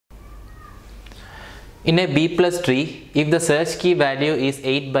In a B plus tree, if the search key value is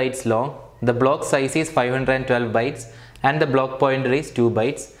 8 bytes long, the block size is 512 bytes and the block pointer is 2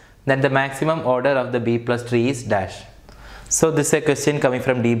 bytes, then the maximum order of the B plus tree is dash. So this is a question coming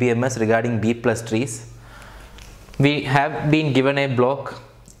from DBMS regarding B plus trees. We have been given a block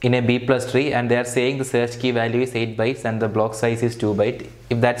in a B plus tree and they are saying the search key value is 8 bytes and the block size is 2 bytes.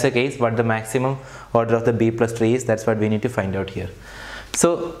 If that's the case, what the maximum order of the B plus tree is, that's what we need to find out here.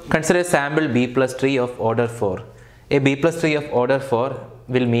 So consider a sample B plus tree of order 4. A B plus tree of order 4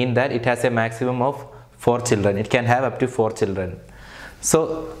 will mean that it has a maximum of 4 children. It can have up to 4 children.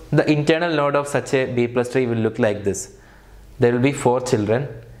 So the internal node of such a B plus tree will look like this. There will be 4 children,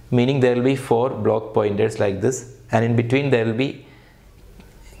 meaning there will be 4 block pointers like this, and in between there will be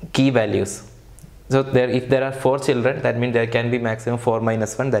key values. So if there are 4 children, that means there can be maximum 4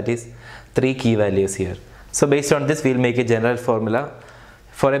 minus 1, that is 3 key values here. So based on this, we will make a general formula.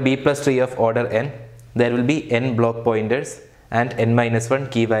 For a B plus tree of order n, there will be n block pointers and n minus 1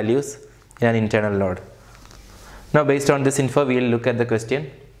 key values in an internal node. Now based on this info, we will look at the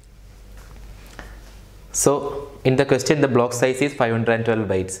question. So in the question, the block size is 512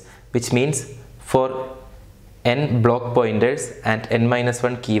 bytes, which means for n block pointers and n minus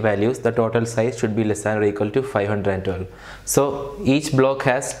 1 key values, the total size should be less than or equal to 512. So each block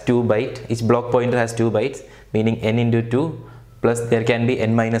has 2 bytes, each block pointer has 2 bytes, meaning n into 2, plus there can be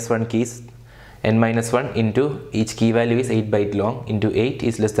n minus 1 keys, n minus 1 into each key value is 8 byte long, into 8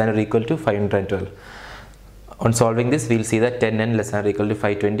 is less than or equal to 512. On solving this, we will see that 10n less than or equal to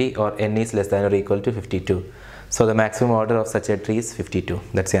 520 or n is less than or equal to 52. So the maximum order of such a tree is 52.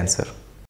 That's the answer.